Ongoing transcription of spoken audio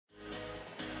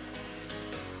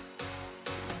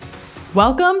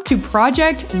Welcome to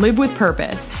Project Live with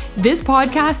Purpose. This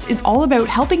podcast is all about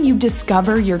helping you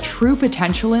discover your true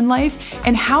potential in life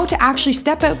and how to actually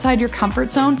step outside your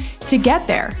comfort zone to get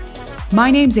there.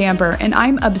 My name's Amber, and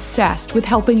I'm obsessed with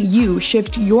helping you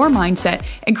shift your mindset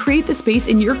and create the space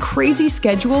in your crazy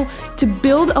schedule to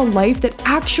build a life that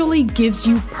actually gives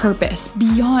you purpose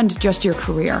beyond just your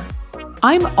career.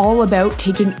 I'm all about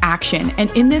taking action,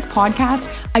 and in this podcast,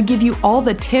 I give you all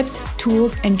the tips,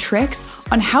 tools, and tricks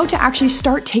on how to actually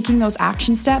start taking those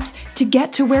action steps to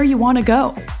get to where you want to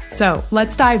go. So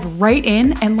let's dive right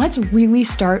in and let's really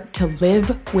start to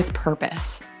live with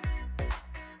purpose.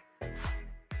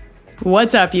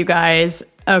 What's up, you guys?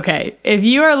 Okay, if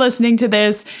you are listening to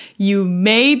this, you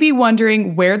may be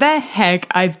wondering where the heck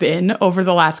I've been over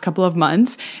the last couple of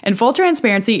months. And full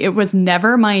transparency, it was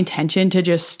never my intention to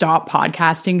just stop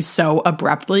podcasting so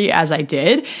abruptly as I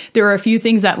did. There were a few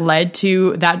things that led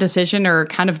to that decision, or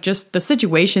kind of just the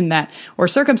situation or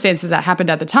circumstances that happened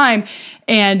at the time.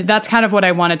 And that's kind of what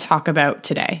I want to talk about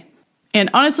today. And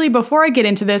honestly, before I get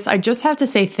into this, I just have to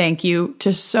say thank you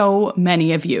to so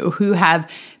many of you who have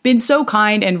been so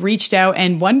kind and reached out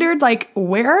and wondered,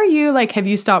 where are you? Have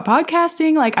you stopped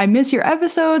podcasting? I miss your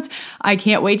episodes. I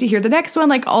can't wait to hear the next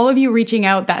one. All of you reaching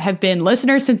out that have been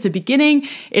listeners since the beginning.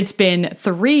 It's been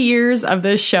 3 years of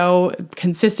this show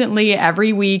consistently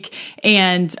every week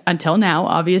and until now,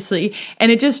 obviously.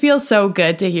 And it just feels so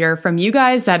good to hear from you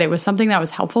guys that it was something that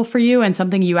was helpful for you and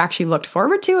something you actually looked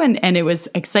forward to, and it was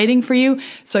exciting for you.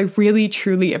 So I really,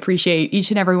 truly appreciate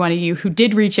each and every one of you who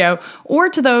did reach out, or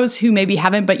to those who maybe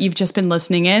haven't, but you've just been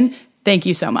listening in. Thank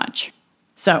you so much.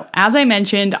 So as I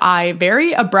mentioned, I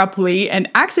very abruptly and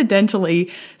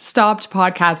accidentally stopped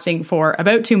podcasting for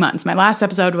about 2 months. My last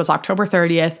episode was October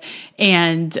 30th,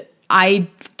 and I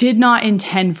did not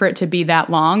intend for it to be that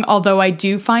long, although I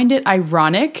do find it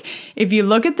ironic. If you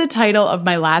look at the title of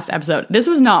my last episode, this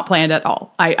was not planned at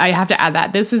all. I have to add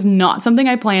that. This is not something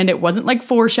I planned. It wasn't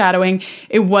foreshadowing.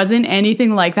 It wasn't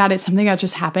anything like that. It's something that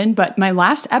just happened. But my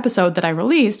last episode that I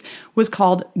released was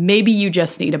called Maybe You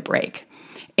Just Need a Break.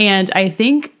 And I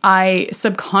think I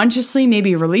subconsciously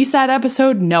maybe released that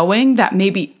episode knowing that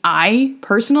maybe I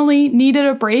personally needed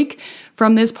a break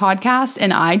from this podcast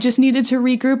and I just needed to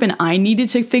regroup and I needed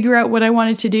to figure out what I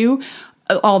wanted to do.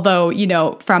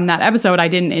 Although, from that episode, I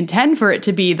didn't intend for it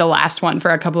to be the last one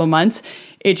for a couple of months.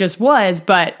 It just was.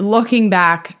 But looking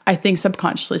back, I think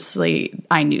subconsciously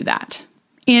I knew that.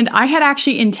 And I had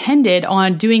actually intended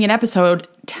on doing an episode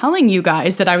telling you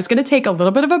guys that I was going to take a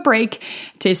little bit of a break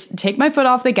to take my foot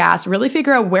off the gas, really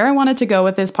figure out where I wanted to go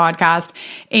with this podcast.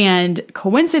 And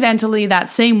coincidentally, that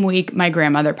same week, my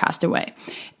grandmother passed away.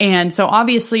 And so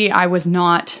obviously I was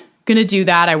not going to do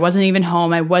that. I wasn't even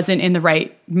home. I wasn't in the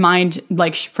right mind,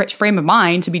 frame of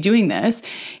mind to be doing this.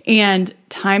 And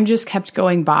time just kept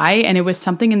going by. And it was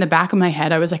something in the back of my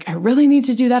head. I was like, I really need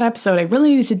to do that episode. I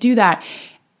really need to do that.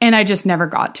 And I just never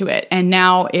got to it. And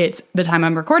now it's the time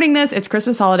I'm recording this. It's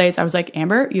Christmas holidays. I was like,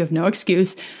 Amber, you have no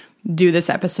excuse. Do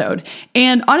this episode.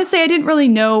 And honestly, I didn't really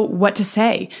know what to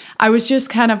say. I was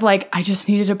just kind of like, I just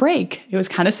needed a break. It was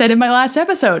kind of said in my last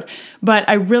episode. But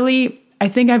I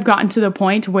think I've gotten to the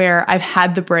point where I've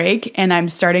had the break and I'm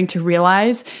starting to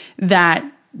realize that,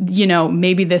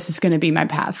 maybe this is going to be my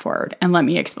path forward. And let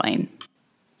me explain.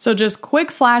 So just quick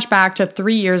flashback to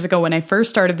 3 years ago when I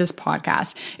first started this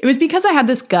podcast. It was because I had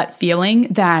this gut feeling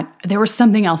that there was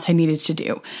something else I needed to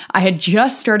do. I had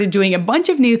just started doing a bunch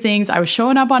of new things. I was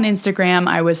showing up on Instagram.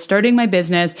 I was starting my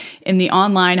business in the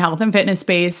online health and fitness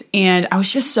space. And I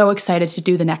was just so excited to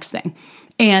do the next thing.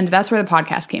 And that's where the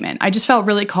podcast came in. I just felt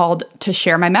really called to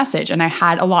share my message. And I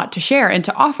had a lot to share and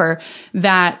to offer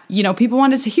that, people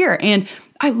wanted to hear. And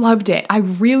I loved it. I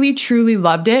really, truly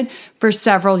loved it for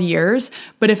several years.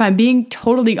 But if I'm being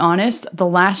totally honest, the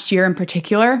last year in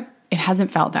particular, it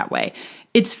hasn't felt that way.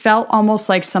 It's felt almost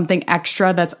like something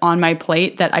extra that's on my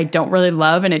plate that I don't really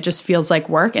love, and it just feels like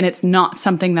work, and it's not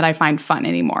something that I find fun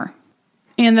anymore.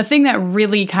 And the thing that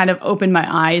really kind of opened my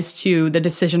eyes to the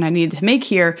decision I needed to make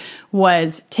here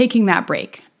was taking that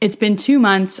break. It's been 2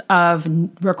 months of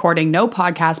recording no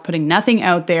podcast, putting nothing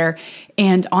out there.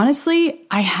 And honestly,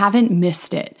 I haven't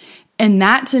missed it. And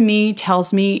that to me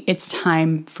tells me it's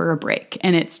time for a break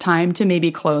and it's time to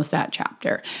maybe close that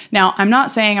chapter. Now, I'm not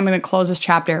saying I'm going to close this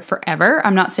chapter forever.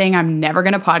 I'm not saying I'm never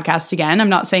going to podcast again. I'm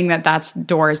not saying that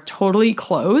door is totally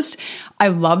closed. I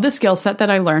love the skill set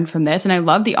that I learned from this, and I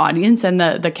love the audience and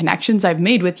the connections I've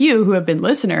made with you who have been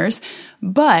listeners.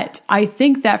 But I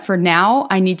think that for now,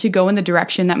 I need to go in the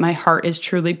direction that my heart is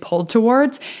truly pulled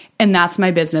towards. And that's my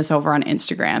business over on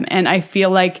Instagram. And I feel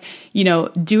like,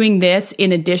 doing this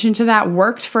in addition to that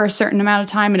worked for a certain amount of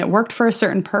time and it worked for a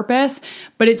certain purpose,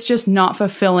 but it's just not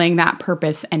fulfilling that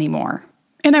purpose anymore.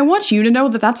 And I want you to know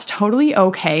that that's totally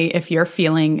okay if you're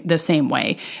feeling the same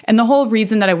way. And the whole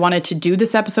reason that I wanted to do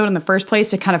this episode in the first place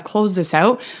to kind of close this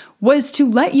out was to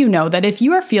let you know that if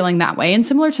you are feeling that way, and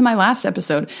similar to my last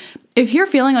episode, if you're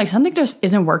feeling like something just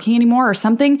isn't working anymore or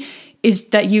something is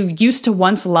that you used to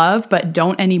once love but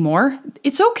don't anymore,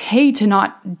 it's okay to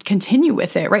not continue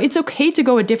with it, right? It's okay to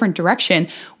go a different direction.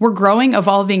 We're growing,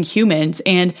 evolving humans,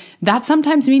 and that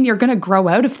sometimes means you're going to grow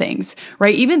out of things,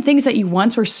 right? Even things that you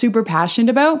once were super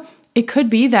passionate about, it could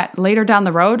be that later down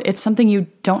the road, it's something you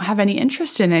don't have any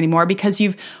interest in anymore because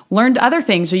you've learned other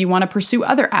things or you want to pursue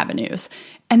other avenues.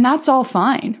 And that's all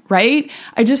fine, right?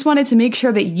 I just wanted to make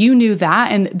sure that you knew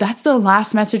that. And that's the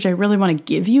last message I really want to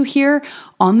give you here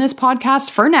on this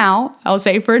podcast for now. I'll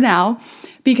say for now,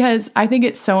 because I think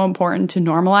it's so important to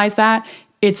normalize that.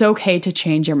 It's okay to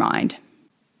change your mind.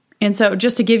 And so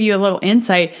just to give you a little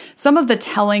insight, some of the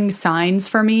telling signs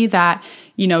for me that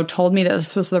told me that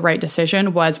this was the right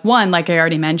decision was one, like I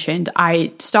already mentioned,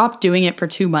 I stopped doing it for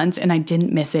 2 months and I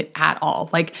didn't miss it at all.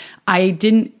 Like I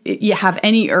didn't have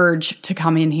any urge to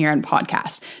come in here and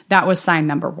podcast. That was sign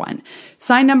number 1.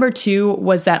 Sign number 2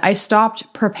 was that I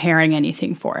stopped preparing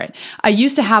anything for it. I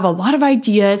used to have a lot of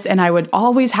ideas and I would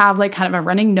always have like kind of a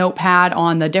running notepad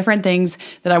on the different things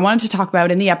that I wanted to talk about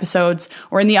in the episodes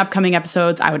or in the upcoming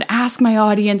episodes. I would ask my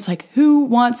audience, like, who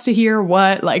wants to hear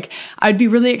what? Like, I'd be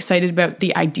really excited about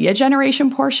the idea generation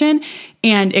portion.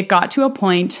 And it got to a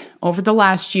point over the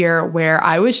last year where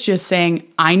I was just saying,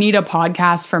 I need a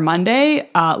podcast for Monday.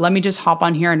 Let me just hop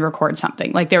on here and record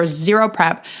something. Like there was zero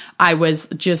prep. I was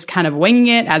just kind of winging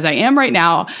it as I am right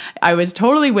now. I was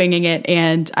totally winging it.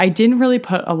 And I didn't really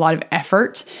put a lot of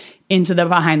effort into the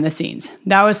behind the scenes.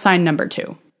 That was sign number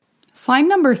 2. Sign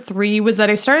number 3 was that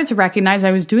I started to recognize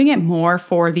I was doing it more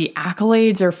for the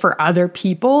accolades or for other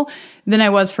people than I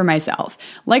was for myself.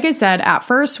 Like I said, at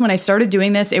first, when I started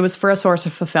doing this, it was for a source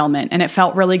of fulfillment and it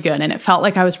felt really good and it felt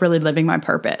like I was really living my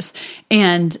purpose.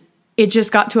 And it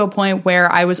just got to a point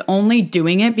where I was only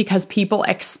doing it because people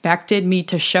expected me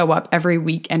to show up every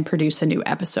week and produce a new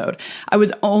episode. I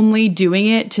was only doing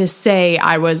it to say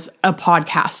I was a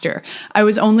podcaster. I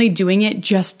was only doing it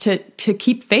just to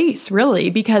keep face, really,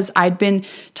 because I'd been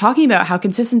talking about how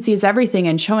consistency is everything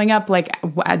and showing up, like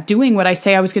doing what I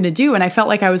say I was going to do. And I felt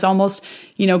like I was almost,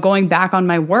 going back on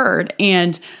my word.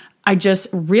 And I just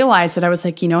realized that I was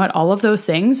like, you know what? All of those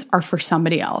things are for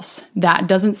somebody else. That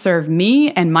doesn't serve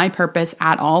me and my purpose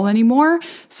at all anymore.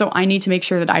 So I need to make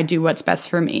sure that I do what's best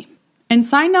for me. And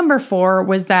sign number 4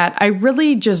 was that I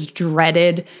really just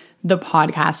dreaded the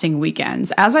podcasting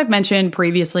weekends. As I've mentioned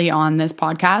previously on this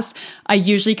podcast, I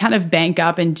usually kind of bank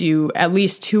up and do at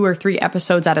least 2 or 3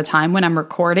 episodes at a time when I'm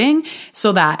recording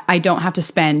so that I don't have to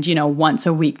spend, once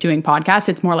a week doing podcasts.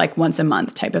 It's more like once a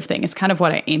month type of thing. It's kind of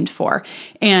what I aimed for.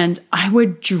 And I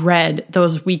would dread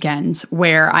those weekends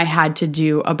where I had to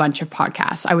do a bunch of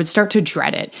podcasts. I would start to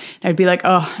dread it. I'd be like,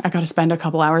 oh, I got to spend a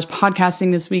couple hours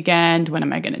podcasting this weekend. When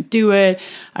am I going to do it?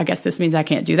 I guess this means I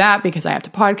can't do that because I have to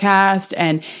podcast.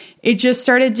 And it just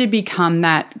started to become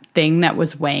that thing that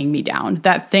was weighing me down,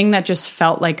 that thing that just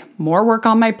felt like more work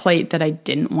on my plate that I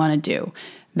didn't want to do.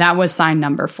 That was sign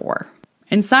number 4.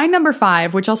 And sign number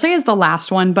 5, which I'll say is the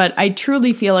last one, but I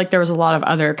truly feel like there was a lot of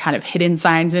other kind of hidden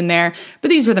signs in there, but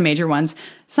these were the major ones.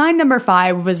 Sign number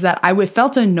 5 was that I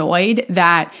felt annoyed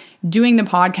that doing the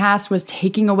podcast was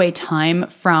taking away time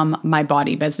from my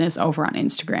body business over on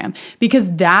Instagram,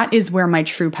 because that is where my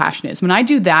true passion is. When I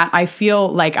do that, I feel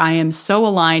like I am so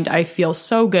aligned. I feel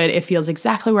so good. It feels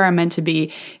exactly where I'm meant to be.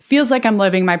 It feels like I'm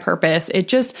living my purpose.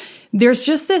 There's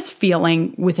just this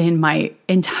feeling within my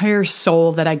entire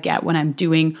soul that I get when I'm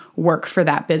doing work for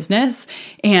that business.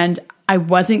 And I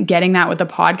wasn't getting that with the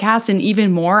podcast. And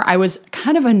even more, I was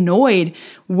kind of annoyed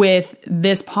with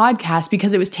this podcast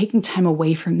because it was taking time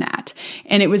away from that.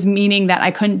 And it was meaning that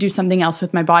I couldn't do something else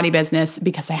with my body business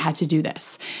because I had to do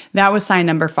this. That was sign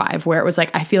number 5, where it was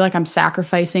like, I feel like I'm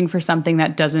sacrificing for something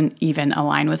that doesn't even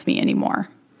align with me anymore.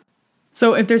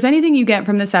 So if there's anything you get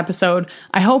from this episode,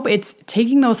 I hope it's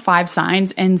taking those 5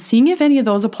 signs and seeing if any of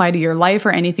those apply to your life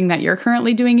or anything that you're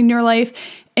currently doing in your life,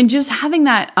 And just having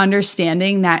that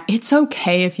understanding that it's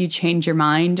okay if you change your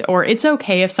mind, or it's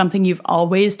okay if something you've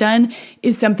always done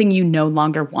is something you no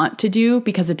longer want to do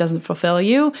because it doesn't fulfill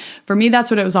you. For me,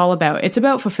 that's what it was all about. It's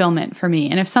about fulfillment for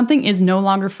me. And if something is no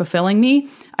longer fulfilling me,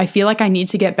 I feel like I need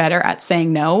to get better at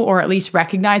saying no, or at least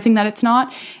recognizing that it's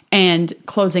not and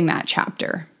closing that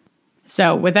chapter.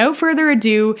 So without further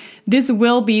ado, this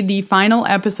will be the final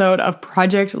episode of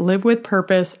Project Live with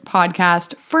Purpose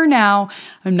podcast for now.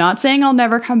 I'm not saying I'll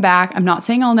never come back. I'm not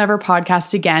saying I'll never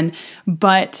podcast again,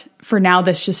 but for now,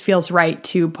 this just feels right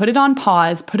to put it on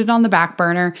pause, put it on the back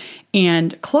burner,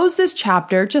 and close this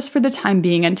chapter just for the time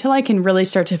being until I can really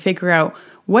start to figure out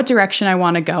what direction I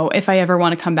want to go if I ever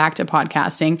want to come back to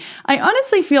podcasting. I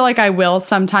honestly feel like I will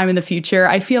sometime in the future.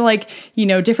 I feel like,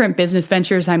 different business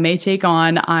ventures I may take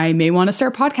on, I may want to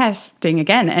start podcasting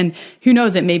again. And who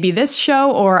knows, it may be this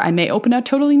show, or I may open a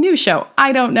totally new show.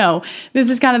 I don't know. This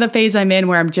is kind of the phase I'm in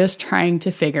where I'm just trying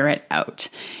to figure it out.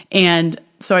 And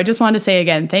so I just want to say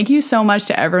again, thank you so much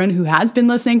to everyone who has been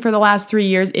listening for the last 3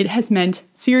 years. It has meant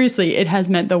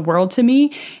the world to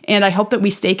me. And I hope that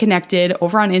we stay connected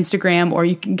over on Instagram, or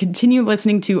you can continue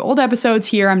listening to old episodes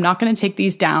here. I'm not going to take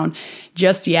these down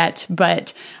just yet,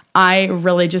 but I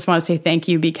really just want to say thank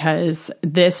you, because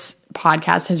this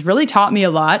podcast has really taught me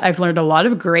a lot. I've learned a lot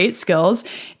of great skills,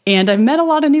 and I've met a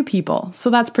lot of new people.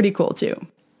 So that's pretty cool too.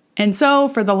 And so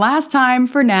for the last time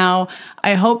for now,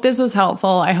 I hope this was helpful.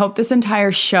 I hope this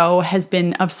entire show has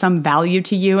been of some value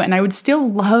to you. And I would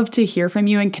still love to hear from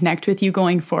you and connect with you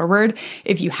going forward.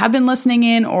 If you have been listening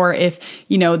in, or if,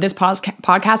 this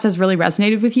podcast has really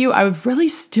resonated with you, I would really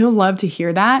still love to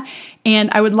hear that.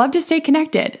 And I would love to stay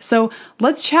connected. So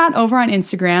let's chat over on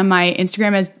Instagram. My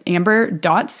Instagram is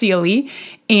amber.sealy,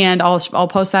 and I'll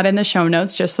post that in the show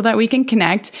notes just so that we can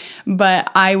connect.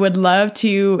 But I would love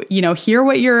to, hear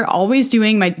what you're always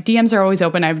doing. My DMs are always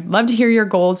open. I would love to hear your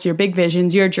goals, your big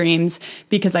visions, your dreams,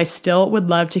 because I still would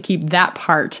love to keep that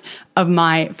part of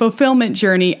my fulfillment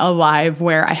journey alive,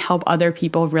 where I help other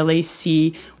people really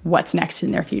see what's next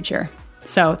in their future.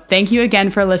 So thank you again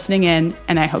for listening in,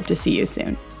 and I hope to see you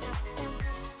soon.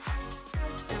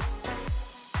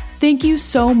 Thank you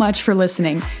so much for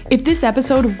listening. If this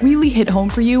episode really hit home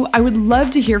for you, I would love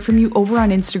to hear from you over on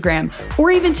Instagram, or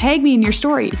even tag me in your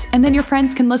stories, and then your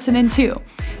friends can listen in too.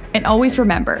 And always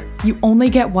remember, you only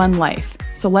get one life,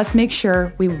 so let's make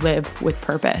sure we live with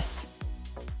purpose.